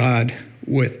God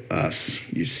with us,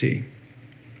 you see.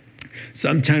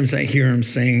 Sometimes I hear him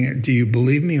saying, do you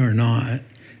believe me or not?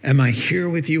 Am I here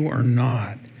with you or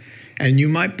not? And you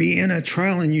might be in a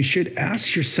trial and you should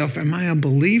ask yourself, am I a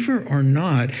believer or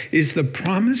not? Is the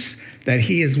promise that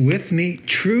he is with me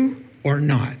true or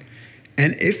not?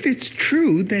 And if it's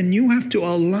true, then you have to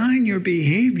align your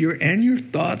behavior and your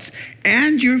thoughts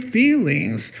and your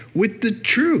feelings with the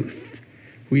truth.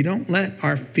 We don't let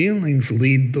our feelings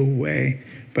lead the way,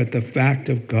 but the fact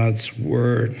of God's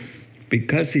word.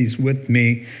 Because he's with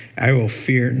me, I will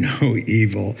fear no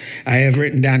evil. I have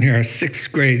written down here a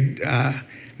 6th grade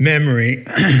memory.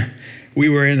 We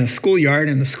were in a schoolyard,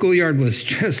 and the schoolyard was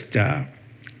just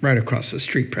right across the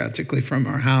street practically from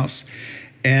our house.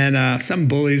 And some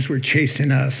bullies were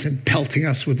chasing us and pelting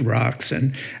us with rocks.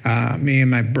 And me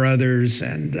and my brothers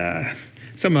and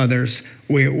some others,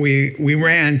 we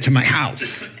ran to my house.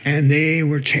 And they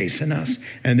were chasing us.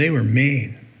 And they were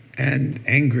mean and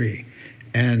angry.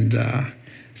 And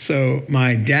so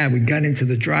my dad, we got into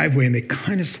the driveway and they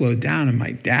kind of slowed down, and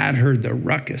my dad heard the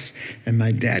ruckus, and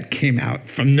my dad came out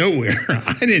from nowhere.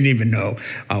 I didn't even know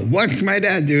what's my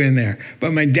dad doing there.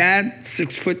 But my dad,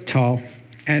 6 foot tall,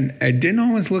 and it didn't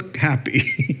always look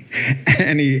happy.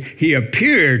 And he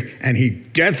appeared, and he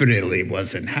definitely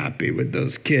wasn't happy with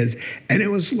those kids. And it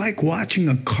was like watching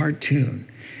a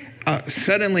cartoon.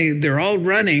 Suddenly they're all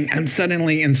running, and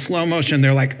suddenly in slow motion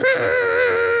they're like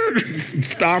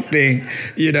stopping.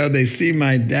 They see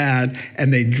my dad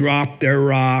and they drop their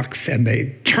rocks and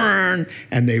they turn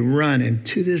and they run. And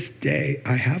to this day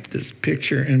I have this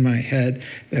picture in my head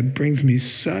that brings me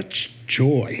such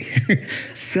joy.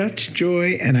 Such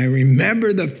joy. And I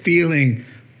remember the feeling,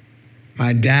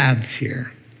 my dad's here,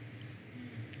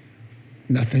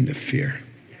 nothing to fear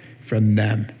from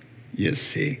them, you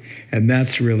see. And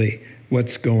that's really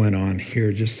what's going on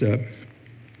here. Just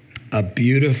a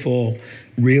beautiful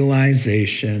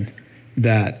realization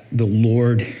that the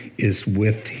Lord is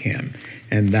with him,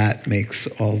 and that makes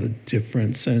all the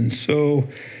difference. And so,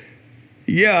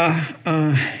 you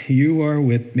are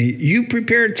with me. You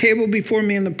prepare a table before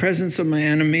me in the presence of my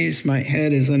enemies. My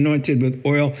head is anointed with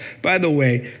oil. By the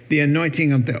way, the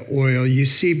anointing of the oil, you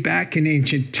see back in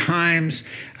ancient times,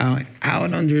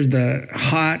 out under the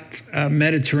hot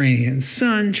Mediterranean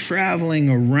sun, traveling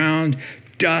around,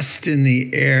 dust in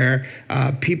the air.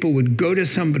 People would go to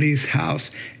somebody's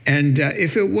house, and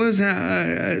if it was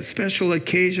a special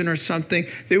occasion or something,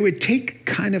 they would take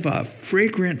kind of a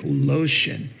fragrant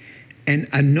lotion and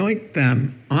anoint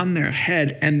them on their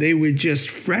head, and they would just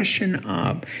freshen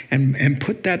up and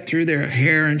put that through their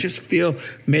hair and just feel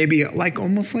maybe like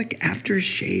almost like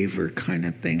aftershave or kind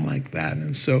of thing like that.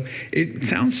 And so it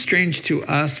sounds strange to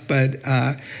us, but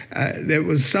there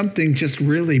was something just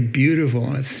really beautiful,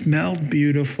 and it smelled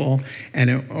beautiful, and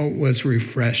it was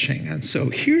refreshing. And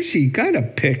so you got a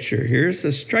picture. Here's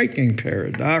a striking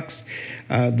paradox.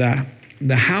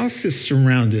 The house is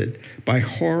surrounded by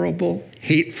horrible,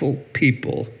 hateful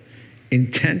people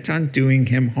intent on doing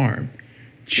him harm,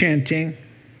 chanting,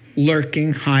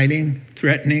 lurking, hiding,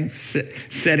 threatening,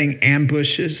 setting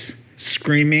ambushes,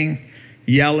 screaming,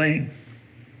 yelling.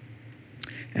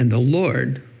 And the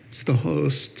Lord, it's the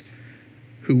host,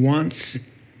 who wants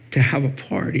to have a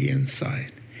party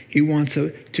inside. He wants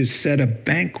to set a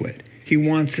banquet. He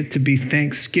wants it to be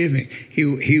Thanksgiving.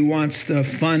 He wants the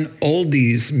fun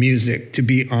oldies music to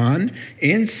be on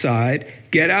inside.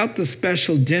 Get out the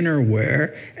special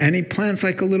dinnerware, and he plans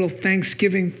like a little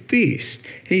Thanksgiving feast.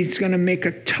 He's going to make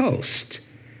a toast.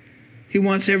 He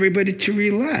wants everybody to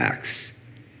relax.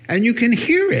 And you can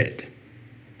hear it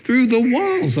through the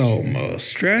walls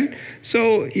almost, right?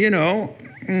 So,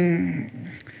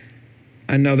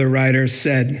 another writer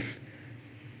said,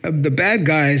 the bad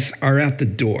guys are at the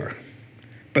door,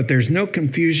 but there's no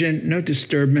confusion, no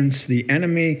disturbance. The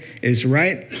enemy is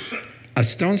right a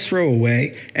stone's throw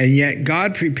away, and yet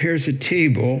God prepares a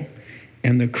table,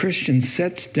 and the Christian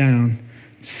sits down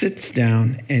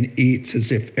and eats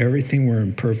as if everything were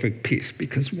in perfect peace.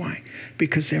 Because why?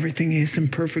 Because everything is in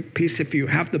perfect peace if you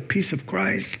have the peace of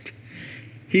Christ.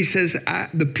 He says,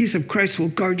 the peace of Christ will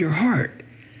guard your heart.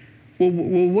 Well,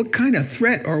 what kind of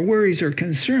threat or worries or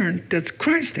concern does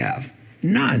Christ have?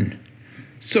 None.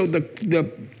 So the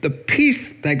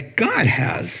peace that God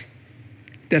has,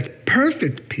 that's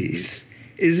perfect peace,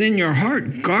 is in your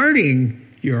heart, guarding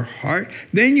your heart.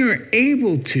 Then you're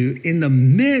able to, in the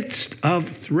midst of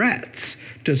threats,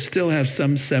 to still have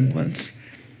some semblance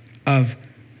of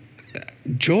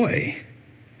joy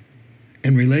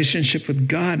and relationship with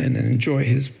God and enjoy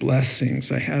his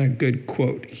blessings. I had a good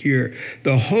quote here.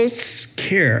 The host's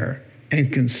care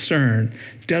and concern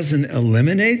doesn't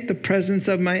eliminate the presence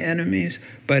of my enemies,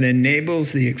 but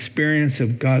enables the experience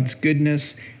of God's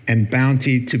goodness and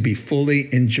bounty to be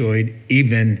fully enjoyed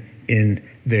even in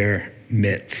their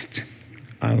midst.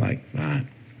 I like that.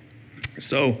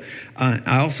 So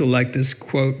I also like this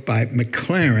quote by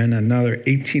Maclaren, another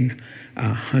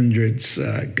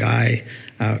 1800s guy,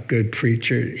 good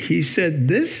preacher. He said,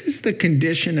 this is the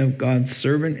condition of God's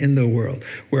servant in the world.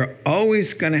 We're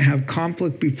always going to have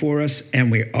conflict before us,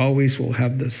 and we always will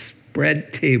have the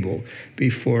spread table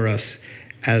before us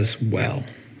as well.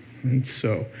 And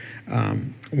so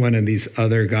one of these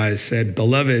other guys said,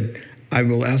 beloved, I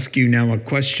will ask you now a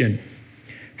question.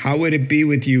 How would it be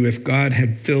with you if God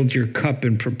had filled your cup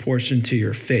in proportion to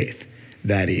your faith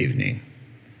that evening?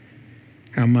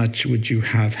 How much would you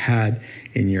have had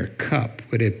in your cup?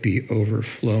 Would it be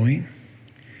overflowing?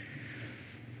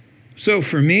 So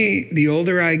for me, the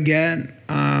older I get,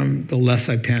 the less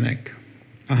I panic,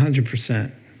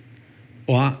 100%.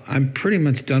 Well, I'm pretty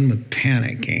much done with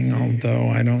panicking, although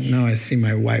I don't know. I see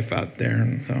my wife out there,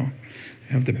 and so I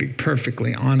have to be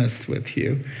perfectly honest with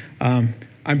you.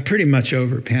 I'm pretty much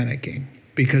over panicking.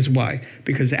 Because why?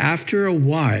 Because after a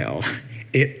while,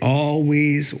 it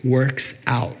always works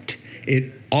out.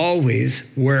 It always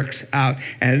works out.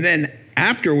 And then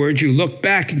afterwards, you look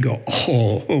back and go,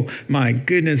 oh my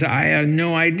goodness, I had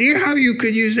no idea how you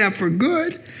could use that for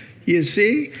good. You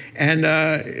see? And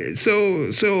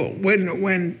so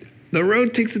when the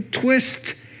road takes a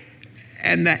twist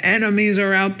and the enemies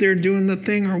are out there doing the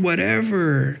thing or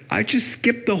whatever, I just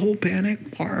skip the whole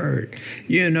panic part.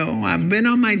 I've been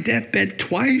on my deathbed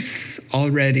twice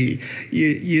already.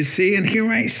 You see? And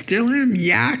here I still am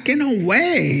yakking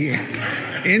away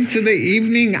into the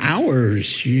evening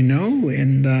hours,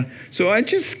 And so I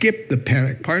just skip the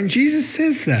panic part. And Jesus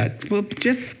says that. Well,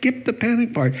 just skip the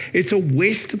panic part. It's a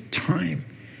waste of time.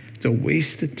 It's a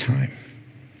waste of time.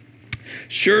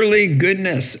 Surely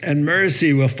goodness and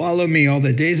mercy will follow me all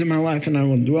the days of my life, and I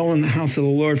will dwell in the house of the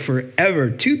Lord forever.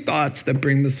 Two thoughts that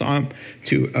bring the psalm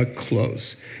to a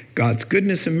close. God's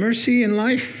goodness and mercy in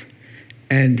life,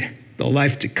 and the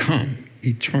life to come,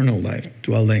 eternal life,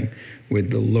 dwelling with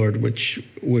the Lord,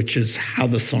 which is how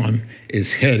the psalm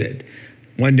is headed.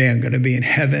 One day I'm going to be in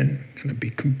heaven. I'm going to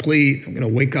be complete. I'm going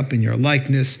to wake up in your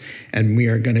likeness, and we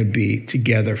are going to be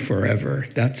together forever.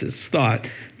 That's his thought.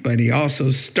 But he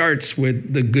also starts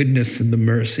with the goodness and the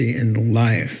mercy in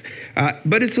life.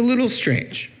 But it's a little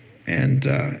strange, and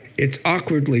it's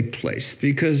awkwardly placed,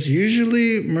 because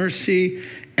usually mercy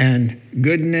and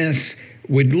goodness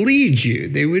would lead you.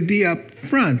 They would be up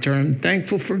front, or I'm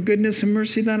thankful for goodness and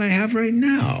mercy that I have right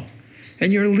now.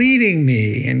 And you're leading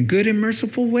me in good and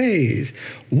merciful ways.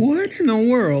 What in the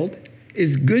world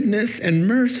is goodness and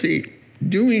mercy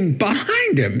doing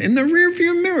behind him in the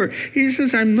rearview mirror? He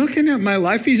says, I'm looking at my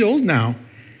life. He's old now.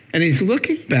 And he's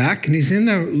looking back, and he's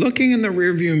looking in the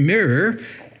rearview mirror.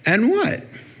 And what?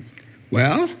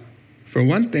 Well, for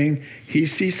one thing, he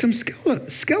sees some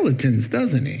skeletons,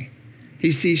 doesn't he?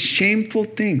 He sees shameful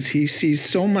things. He sees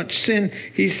so much sin.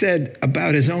 He said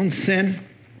about his own sin,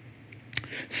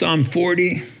 Psalm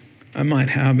 40, I might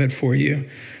have it for you.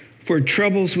 For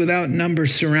troubles without number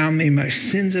surround me. My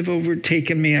sins have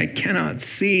overtaken me. I cannot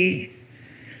see.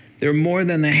 They're more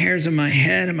than the hairs of my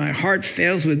head, and my heart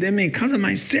fails within me because of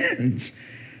my sins.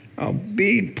 Oh,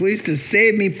 be pleased to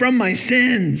save me from my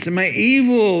sins and my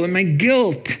evil and my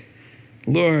guilt.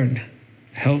 Lord,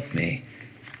 help me.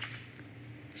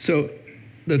 So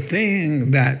the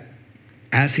thing that,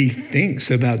 as he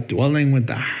thinks about dwelling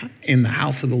in the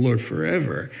house of the Lord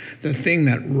forever, the thing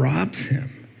that robs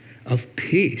him of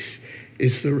peace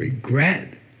is the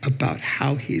regret about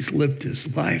how he's lived his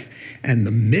life and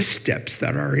the missteps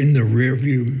that are in the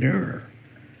rearview mirror.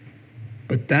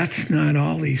 But that's not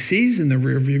all he sees in the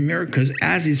rearview mirror, because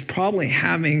as he's probably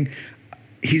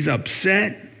he's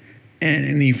upset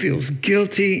and he feels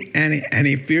guilty and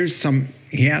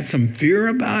he has some fear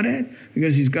about it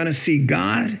because he's going to see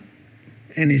God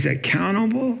and he's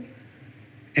accountable.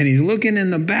 And he's looking in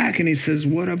the back and he says,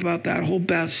 what about that whole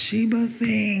Bathsheba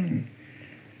thing?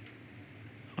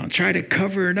 I'll try to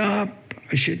cover it up.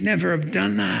 I should never have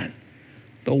done that.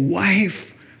 The wife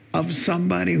of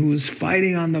somebody who was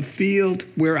fighting on the field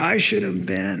where I should have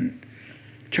been.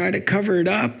 Try to cover it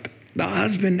up. The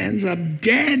husband ends up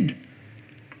dead.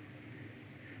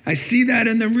 I see that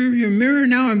in the rearview mirror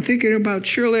now. I'm thinking about,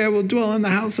 surely I will dwell in the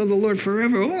house of the Lord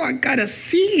forever. Oh, I got to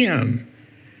see him.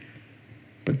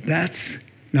 But that's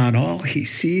not all he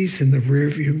sees in the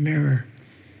rearview mirror.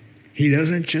 He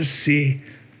doesn't just see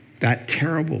that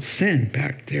terrible sin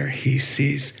back there. He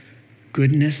sees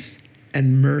goodness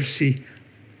and mercy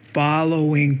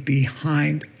following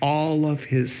behind all of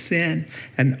his sin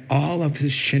and all of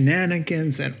his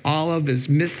shenanigans and all of his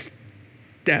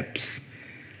missteps.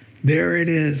 There it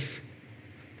is,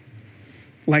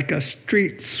 like a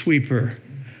street sweeper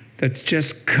that's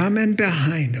just coming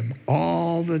behind him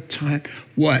all the time.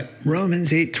 What? Romans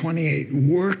 8:28,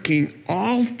 working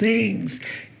all things,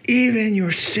 even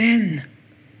your sin,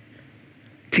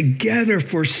 together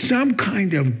for some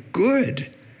kind of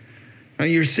good. Now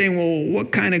you're saying, well,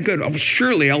 what kind of good? Oh,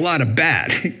 surely a lot of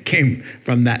bad came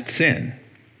from that sin.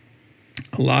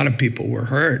 A lot of people were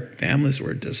hurt. Families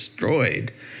were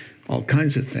destroyed. All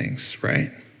kinds of things,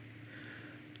 right?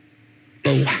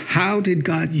 But how did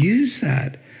God use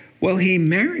that? Well, he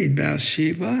married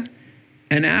Bathsheba,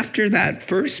 and after that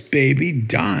first baby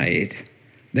died,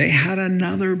 they had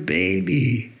another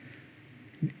baby,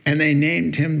 and they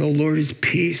named him the Lord is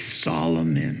Peace,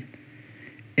 Solomon.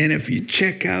 And if you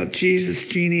check out Jesus'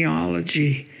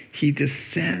 genealogy, he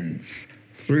descends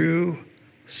through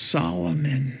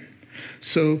Solomon.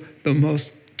 So the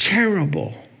most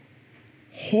terrible,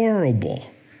 horrible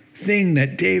thing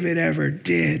that David ever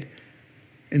did,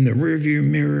 in the rearview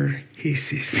mirror, he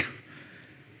sees,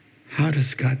 how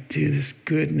does God do this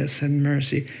goodness and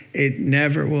mercy? It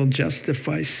never will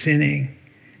justify sinning.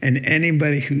 And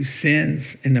anybody who sins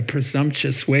in a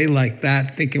presumptuous way like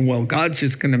that, thinking, well, God's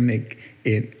just going to make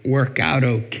it work out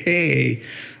okay,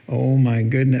 oh my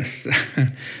goodness,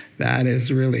 that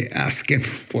is really asking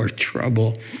for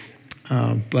trouble.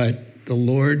 But the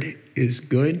Lord is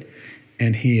good,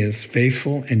 and he is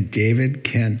faithful, and David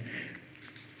can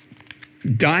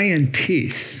die in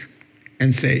peace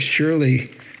and say, surely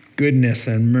goodness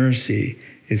and mercy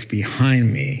is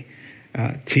behind me,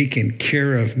 taking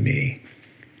care of me,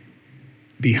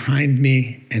 behind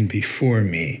me and before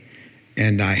me.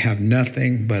 And I have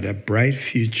nothing but a bright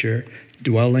future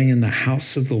dwelling in the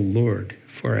house of the Lord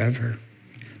forever.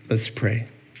 Let's pray.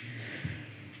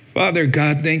 Father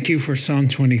God, thank you for Psalm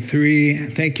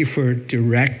 23. Thank you for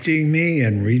directing me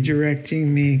and redirecting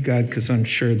me, God, because I'm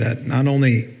sure that not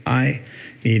only I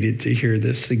needed to hear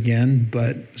this again,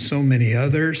 but so many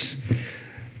others.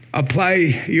 Apply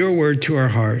your word to our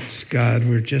hearts, God.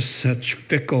 We're just such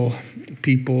fickle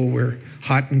people. We're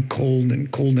hot and cold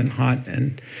and hot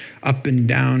and up and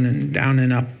down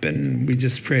and up. And we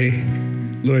just pray,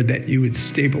 Lord, that you would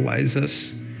stabilize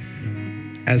us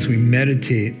as we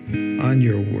meditate on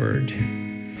your word,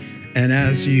 and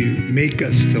as you make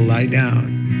us to lie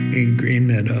down in green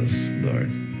meadows, Lord.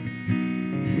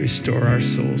 Restore our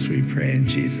souls, we pray in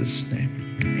Jesus'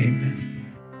 name.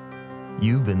 Amen.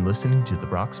 You've been listening to the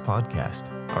Rocks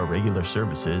Podcast. Our regular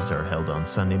services are held on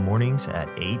Sunday mornings at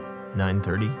 8,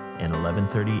 9:30, and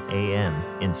 11:30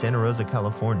 a.m. in Santa Rosa,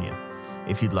 California.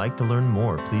 If you'd like to learn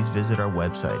more, please visit our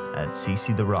website at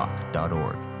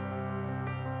cctherock.org.